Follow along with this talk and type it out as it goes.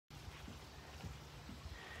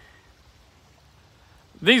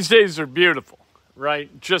These days are beautiful,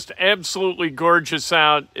 right? Just absolutely gorgeous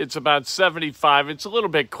out. It's about 75. It's a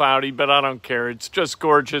little bit cloudy, but I don't care. It's just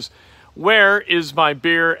gorgeous. Where is my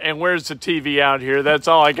beer and where's the TV out here? That's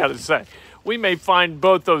all I got to say. We may find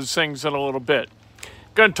both those things in a little bit.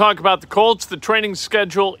 Going to talk about the Colts. The training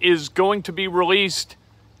schedule is going to be released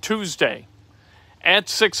Tuesday at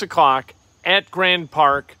 6 o'clock at Grand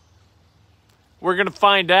Park. We're going to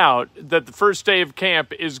find out that the first day of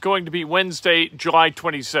camp is going to be Wednesday, July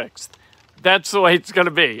 26th. That's the way it's going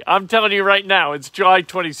to be. I'm telling you right now, it's July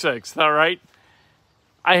 26th, all right?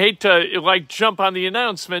 I hate to, jump on the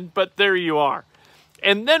announcement, but there you are.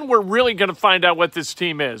 And then we're really going to find out what this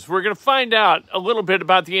team is. We're going to find out a little bit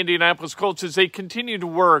about the Indianapolis Colts as they continue to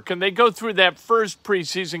work, and they go through that first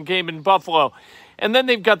preseason game in Buffalo. And then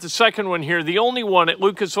they've got the second one here, the only one at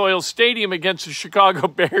Lucas Oil Stadium against the Chicago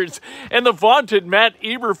Bears and the vaunted Matt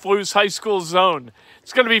Eberflus High School Zone.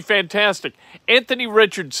 It's going to be fantastic. Anthony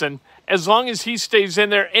Richardson, as long as he stays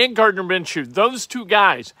in there, and Gardner Minshew, those two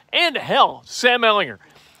guys, and hell, Sam Ehlinger,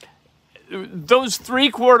 those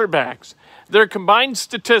three quarterbacks, their combined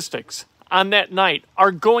statistics on that night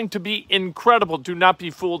are going to be incredible. Do not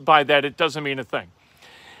be fooled by that. It doesn't mean a thing.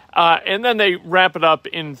 And then they wrap it up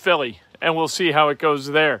in Philly, and we'll see how it goes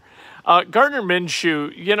there. Gardner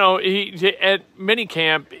Minshew, he at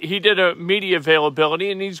minicamp, he did a media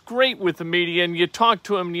availability, and he's great with the media, and you talk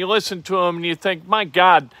to him, and you listen to him, and you think, my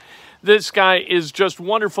God, this guy is just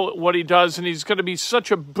wonderful at what he does, and he's going to be such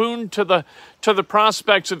a boon to the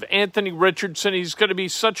prospects of Anthony Richardson. He's going to be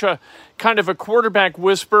such a kind of a quarterback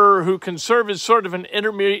whisperer who can serve as sort of an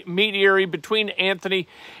intermediary between Anthony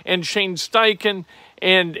and Shane Steichen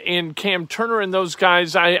and Cam Turner and those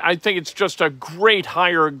guys. I think it's just a great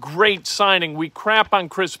hire, a great signing. We crap on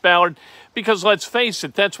Chris Ballard because, let's face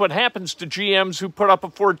it, that's what happens to GMs who put up a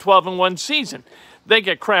 4-12-1 season. They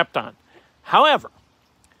get crapped on. However,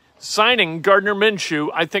 signing Gardner Minshew,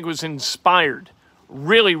 I think, was inspired.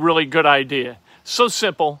 Really, really good idea. So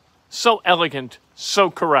simple, so elegant, so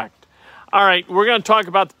correct. All right, we're going to talk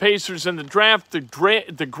about the Pacers and the draft.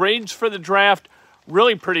 The grades for the draft,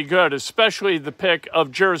 really pretty good, especially the pick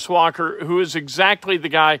of Jarris Walker, who is exactly the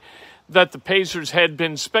guy that the Pacers had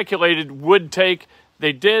been speculated would take.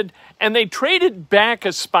 They did, and they traded back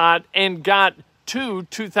a spot and got 2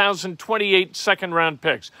 2028 second-round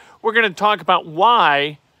picks. We're going to talk about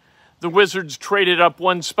why the Wizards traded up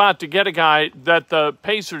one spot to get a guy that the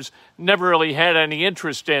Pacers never really had any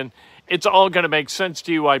interest in. It's all going to make sense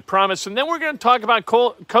to you, I promise. And then we're going to talk about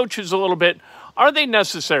coaches a little bit. Are they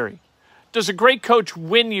necessary? Does a great coach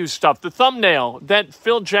win you stuff? The thumbnail, that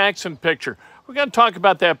Phil Jackson picture. We're going to talk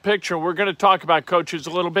about that picture. We're going to talk about coaches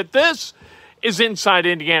a little bit. This is Inside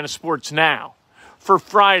Indiana Sports Now for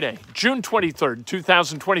Friday, June 23rd,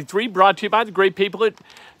 2023, brought to you by the great people at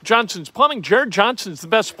Johnson's Plumbing. Jared Johnson's the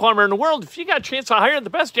best plumber in the world. If you got a chance to hire the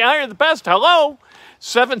best, you hire the best. Hello?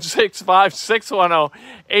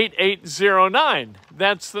 765-610-8809.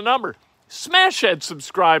 That's the number. Smash that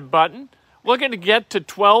subscribe button. Looking to get to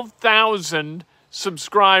 12,000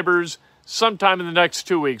 subscribers sometime in the next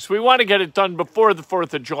 2 weeks. We want to get it done before the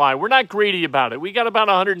 4th of July. We're not greedy about it. We got about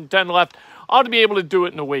 110 left. Ought to be able to do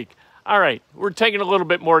it in a week. All right, we're taking a little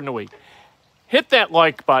bit more than a week. Hit that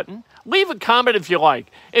like button. Leave a comment if you like.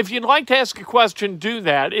 If you'd like to ask a question, do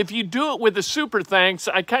that. If you do it with a super thanks,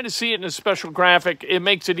 I kind of see it in a special graphic. It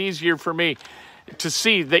makes it easier for me to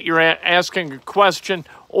see that you're asking a question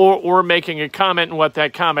or making a comment and what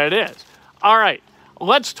that comment is. All right,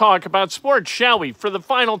 let's talk about sports, shall we? For the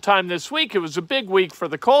final time this week, it was a big week for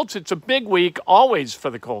the Colts. It's a big week always for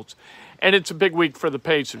the Colts, and it's a big week for the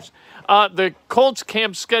Pacers. The Colts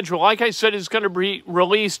camp schedule, like I said, is going to be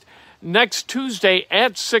released next Tuesday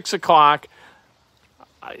at 6 o'clock.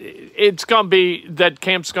 It's going to be that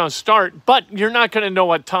camp's going to start, but you're not going to know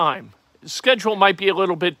what time. The schedule might be a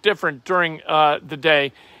little bit different during the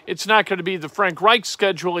day. It's not going to be the Frank Reich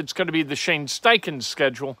schedule. It's going to be the Shane Steichen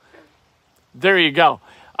schedule. There you go.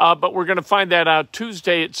 But we're going to find that out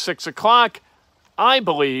Tuesday at 6 o'clock. I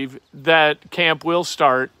believe that camp will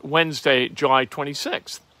start Wednesday, July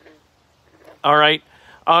 26th. All right.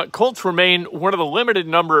 Colts remain one of the limited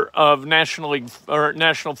number of National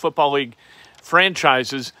Football League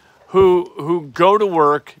franchises who go to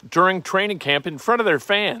work during training camp in front of their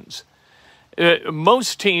fans.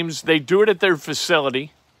 Most teams, they do it at their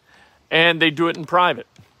facility, and they do it in private.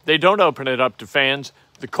 They don't open it up to fans.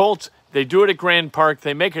 The Colts, they do it at Grand Park.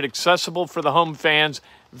 They make it accessible for the home fans.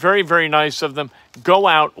 Very, very nice of them. Go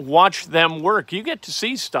out, watch them work. You get to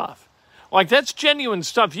see stuff. Like, that's genuine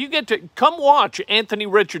stuff. You get to come watch Anthony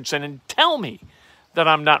Richardson and tell me that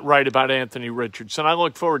I'm not right about Anthony Richardson. I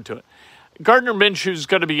look forward to it. Gardner Minshew's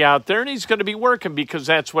going to be out there, and he's going to be working because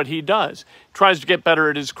that's what he does. Tries to get better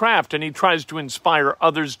at his craft, and he tries to inspire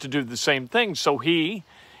others to do the same thing. So he,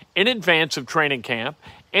 in advance of training camp,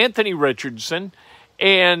 Anthony Richardson,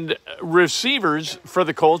 and receivers for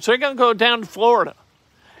the Colts, they're going to go down to Florida.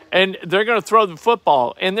 And they're going to throw the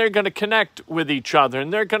football, and they're going to connect with each other,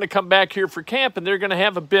 and they're going to come back here for camp, and they're going to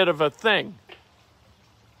have a bit of a thing.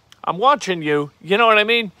 I'm watching you. You know what I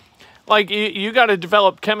mean? Like, you got to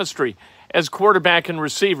develop chemistry as quarterback and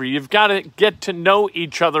receiver. You've got to get to know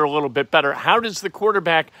each other a little bit better. How does the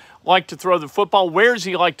quarterback like to throw the football? Where does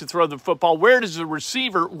he like to throw the football? Where does the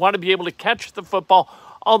receiver want to be able to catch the football?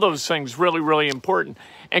 All those things really, really important.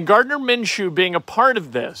 And Gardner Minshew being a part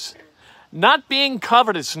of this, not being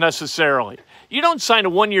covetous necessarily. You don't sign a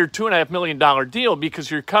 1-year, $2.5 million deal because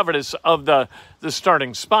you're covetous of the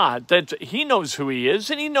starting spot. That he knows who he is,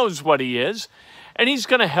 and he knows what he is, and he's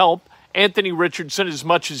going to help Anthony Richardson as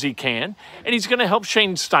much as he can, and he's going to help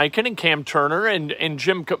Shane Steichen and Cam Turner and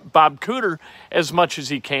Bob Cooter as much as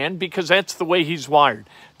he can because that's the way he's wired.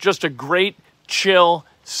 Just a great, chill,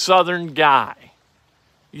 Southern guy.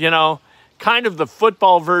 You know, kind of the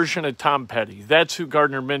football version of Tom Petty. That's who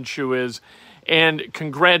Gardner Minshew is. And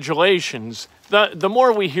congratulations. The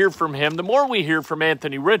more we hear from him, the more we hear from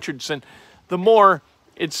Anthony Richardson, the more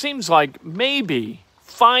it seems like maybe,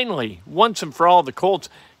 finally, once and for all, the Colts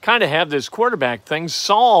kind of have this quarterback thing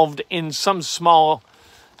solved in some small,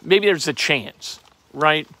 maybe there's a chance,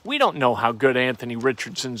 right? We don't know how good Anthony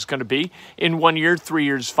Richardson's going to be in 1 year, 3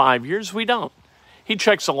 years, 5 years. We don't. He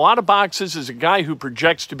checks a lot of boxes as a guy who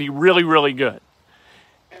projects to be really, really good.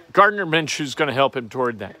 Gardner Minshew's going to help him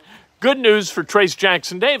toward that. Good news for Trace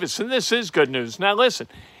Jackson Davis, and this is good news. Now listen,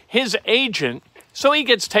 his agent, so he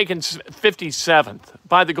gets taken 57th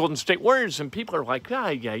by the Golden State Warriors, and people are like,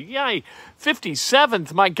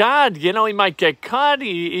 57th, my God, you know, he might get cut,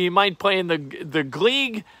 he might play in the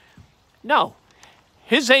league. No,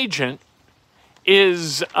 his agent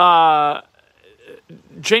is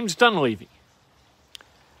James Dunleavy.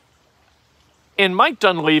 And Mike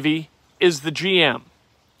Dunleavy is the GM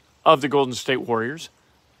of the Golden State Warriors.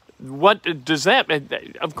 What does that mean?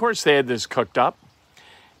 Of course, they had this cooked up.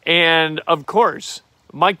 And, of course,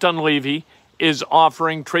 Mike Dunleavy is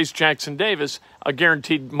offering Trace Jackson Davis a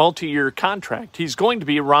guaranteed multi-year contract. He's going to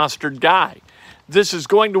be a rostered guy. This is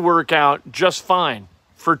going to work out just fine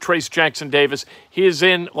for Trace Jackson Davis. He is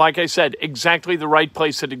in, like I said, exactly the right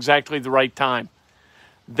place at exactly the right time.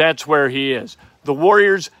 That's where he is. The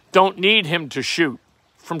Warriors don't need him to shoot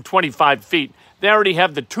from 25 feet. They already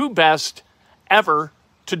have the two best ever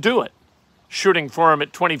to do it, shooting for him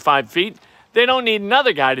at 25 feet. They don't need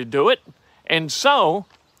another guy to do it. And so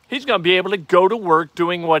he's going to be able to go to work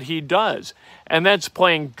doing what he does. And that's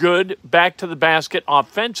playing good back to the basket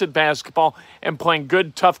offensive basketball and playing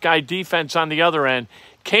good tough guy defense on the other end.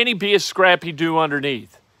 Can he be a scrappy do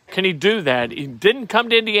underneath? Can he do that? He didn't come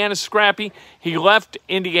to Indiana scrappy. He left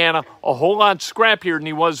Indiana a whole lot scrappier than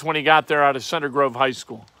he was when he got there out of Center Grove High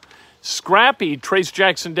School. Scrappy Trace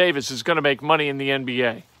Jackson Davis is going to make money in the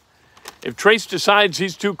NBA. If Trace decides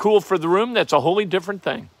he's too cool for the room, that's a wholly different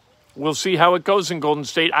thing. We'll see how it goes in Golden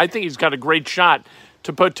State. I think he's got a great shot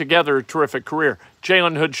to put together a terrific career.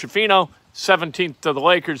 Jalen Hood-Schifino, 17th to the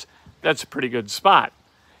Lakers. That's a pretty good spot.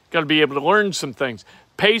 Got to be able to learn some things.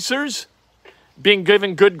 Pacers being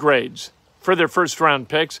given good grades for their first-round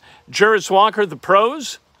picks. Jarris Walker, the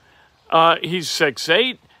pros, he's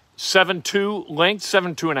 6'8", 7'2" length,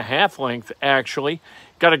 7'2.5" length, actually.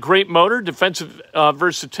 Got a great motor, defensive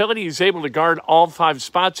versatility. He's able to guard all 5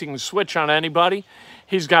 spots. He can switch on anybody.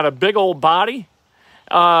 He's got a big old body.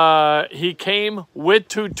 He came with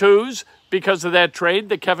 2 twos because of that trade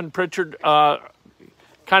that Kevin Pritchard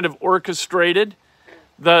kind of orchestrated.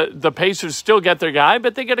 The Pacers still get their guy,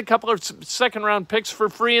 but they get a couple of second-round picks for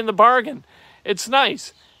free in the bargain. It's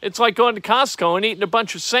nice. It's like going to Costco and eating a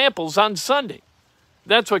bunch of samples on Sunday.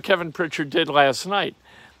 That's what Kevin Pritchard did last night.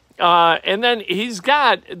 And then he's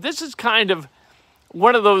got, this is kind of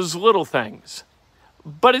one of those little things,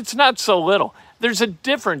 but it's not so little. There's a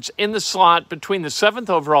difference in the slot between the 7th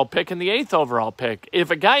overall pick and the 8th overall pick.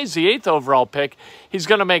 If a guy is the 8th overall pick, he's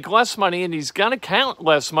going to make less money and he's going to count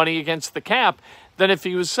less money against the cap than if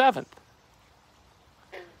he was 7th.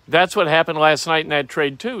 That's what happened last night in that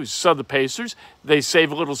trade too. So the Pacers, they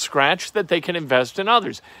save a little scratch that they can invest in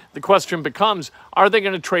others. The question becomes, are they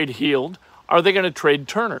going to trade Hield? Are they going to trade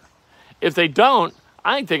Turner? If they don't,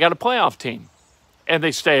 I think they got a playoff team and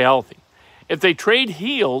they stay healthy. If they trade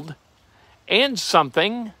Hield and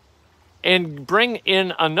something and bring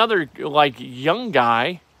in another like young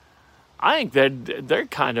guy, I think that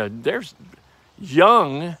they're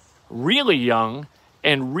young, really young,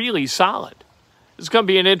 and really solid. It's going to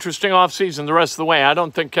be an interesting offseason the rest of the way. I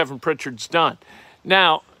don't think Kevin Pritchard's done.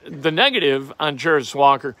 Now, the negative on Jarace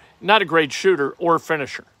Walker, not a great shooter or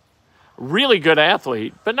finisher. Really good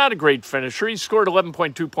athlete, but not a great finisher. He scored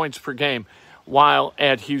 11.2 points per game while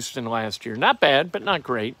at Houston last year. Not bad, but not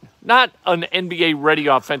great. Not an NBA-ready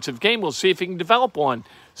offensive game. We'll see if he can develop one.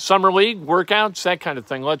 Summer league, workouts, that kind of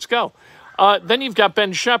thing. Let's go. Then you've got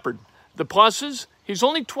Ben Shepherd. The pluses, he's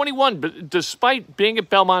only 21, but despite being at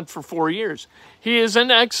Belmont for 4 years. He is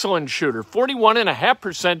an excellent shooter,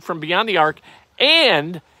 41.5% from beyond the arc,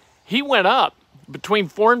 and he went up between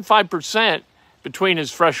 4 and 5% between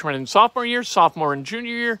his freshman and sophomore year, sophomore and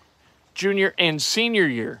junior year, junior and senior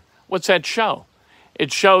year. What's that show?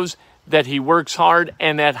 It shows that he works hard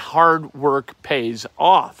and that hard work pays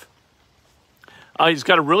off. He's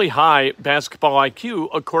got a really high basketball IQ,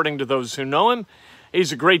 according to those who know him.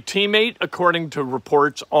 He's a great teammate, according to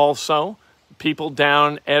reports also, people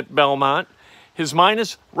down at Belmont. His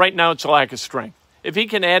minus, right now, it's a lack of strength. If he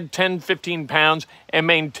can add 10, 15 pounds and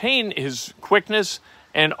maintain his quickness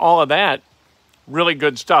and all of that, really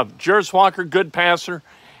good stuff. Jarace Walker, good passer,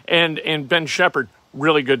 and Ben Shepherd,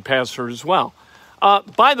 really good passer as well.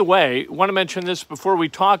 By the way, I want to mention this before we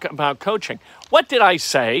talk about coaching. What did I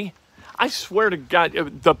say? I swear to God,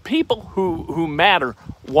 the people who matter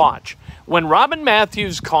watch. When Robin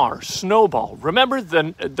Matthews' car, Snowball, remember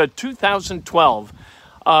the 2012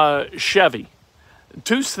 Chevy,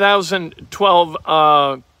 2012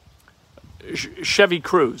 Chevy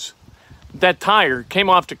Cruze, that tire came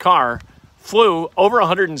off the car, flew over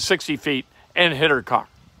 160 feet, and hit her car.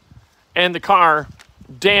 And the car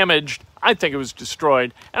damaged, I think it was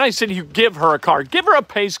destroyed. And I said, you give her a car. Give her a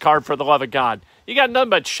pace car for the love of God. You got nothing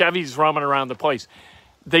but Chevys roaming around the place.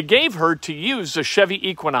 They gave her to use a Chevy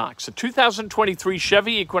Equinox, a 2023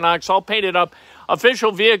 Chevy Equinox, all painted up,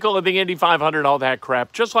 official vehicle of the Indy 500, all that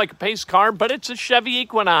crap. Just like a pace car, but it's a Chevy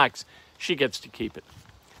Equinox. She gets to keep it.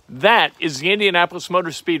 That is the Indianapolis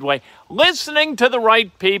Motor Speedway, listening to the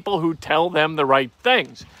right people who tell them the right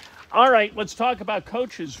things. All right, let's talk about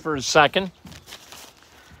coaches for a second.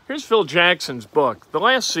 Here's Phil Jackson's book, The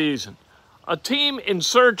Last Season, A Team in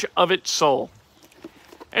Search of Its Soul.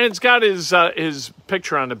 And it's got his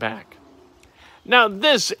picture on the back. Now,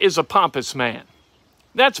 this is a pompous man.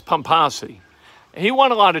 That's pomposity. He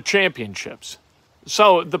won a lot of championships.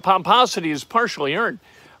 So the pomposity is partially earned.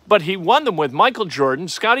 But he won them with Michael Jordan,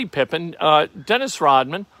 Scottie Pippen, Dennis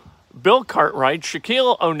Rodman, Bill Cartwright,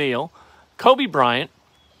 Shaquille O'Neal, Kobe Bryant.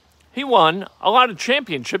 He won a lot of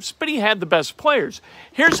championships, but he had the best players.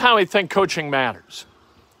 Here's how I think coaching matters.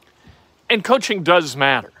 And coaching does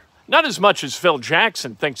matter. Not as much as Phil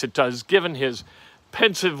Jackson thinks it does, given his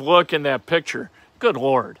pensive look in that picture. Good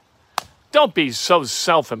Lord. Don't be so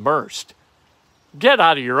self-immersed. Get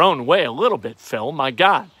out of your own way a little bit, Phil. My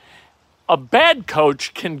God. A bad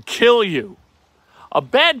coach can kill you. A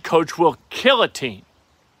bad coach will kill a team.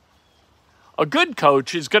 A good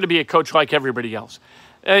coach is going to be a coach like everybody else.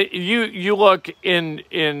 You look in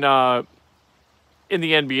the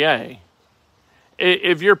NBA.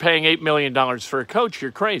 If you're paying $8 million for a coach,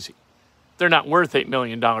 you're crazy. They're not worth $8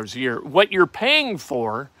 million a year. What you're paying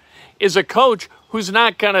for is a coach who's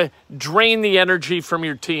not going to drain the energy from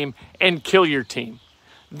your team and kill your team.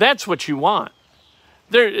 That's what you want.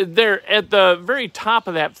 They're at the very top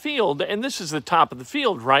of that field, and this is the top of the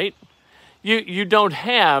field, right? You don't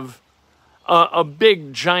have a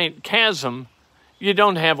big, giant chasm. You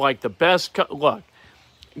don't have, like, the best... Look,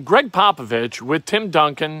 Greg Popovich with Tim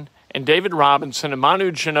Duncan and David Robinson and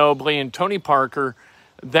Manu Ginobili and Tony Parker,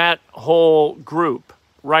 that whole group,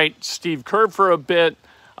 right? Steve Kerr for a bit,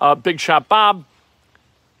 Big Shot Bob.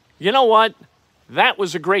 You know what? That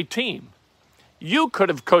was a great team. You could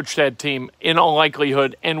have coached that team in all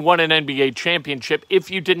likelihood and won an NBA championship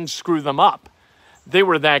if you didn't screw them up. They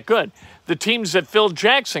were that good. The teams that Phil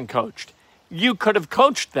Jackson coached, you could have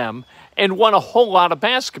coached them and won a whole lot of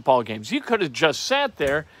basketball games. You could have just sat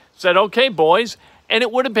there, said, okay, boys, and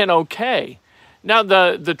it would have been okay. Now,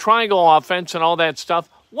 the triangle offense and all that stuff,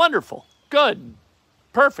 wonderful, good,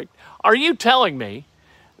 perfect. Are you telling me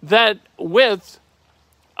that with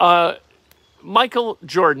Michael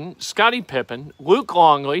Jordan, Scottie Pippen, Luke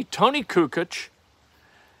Longley, Tony Kukoc,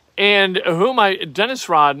 and Dennis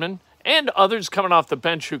Rodman, and others coming off the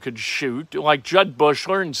bench who could shoot, like Judd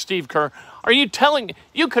Bushler and Steve Kerr, are you telling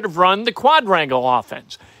you could have run the quadrangle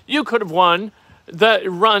offense? You could have run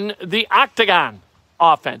the octagon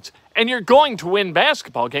offense. And you're going to win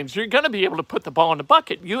basketball games. You're going to be able to put the ball in the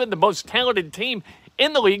bucket. You had the most talented team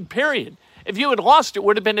in the league, period. If you had lost, it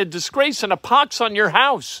would have been a disgrace and a pox on your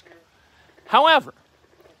house. However,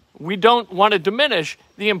 we don't want to diminish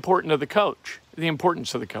the importance of the coach. the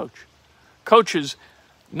importance of the coach. Coach is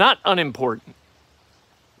not unimportant,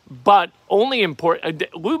 but only important.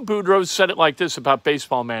 Lou Boudreau said it like this about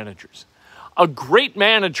baseball managers. A great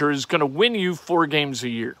manager is going to win you 4 games a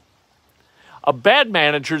year. A bad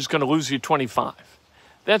manager is going to lose you 25.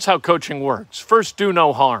 That's how coaching works. First, do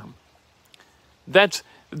no harm. That's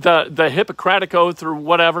the Hippocratic Oath or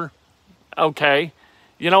whatever. Okay.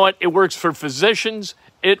 You know what? It works for physicians.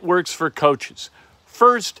 It works for coaches.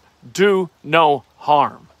 First, do no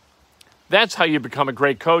harm. That's how you become a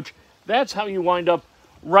great coach. That's how you wind up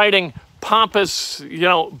writing pompous,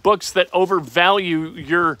 books that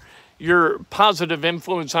overvalue your positive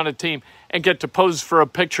influence on a team and get to pose for a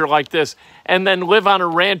picture like this and then live on a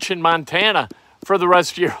ranch in Montana for the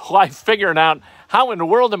rest of your life figuring out how in the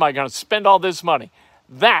world am I going to spend all this money.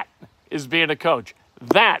 That is being a coach.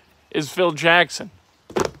 That is Phil Jackson.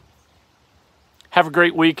 Have a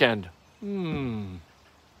great weekend.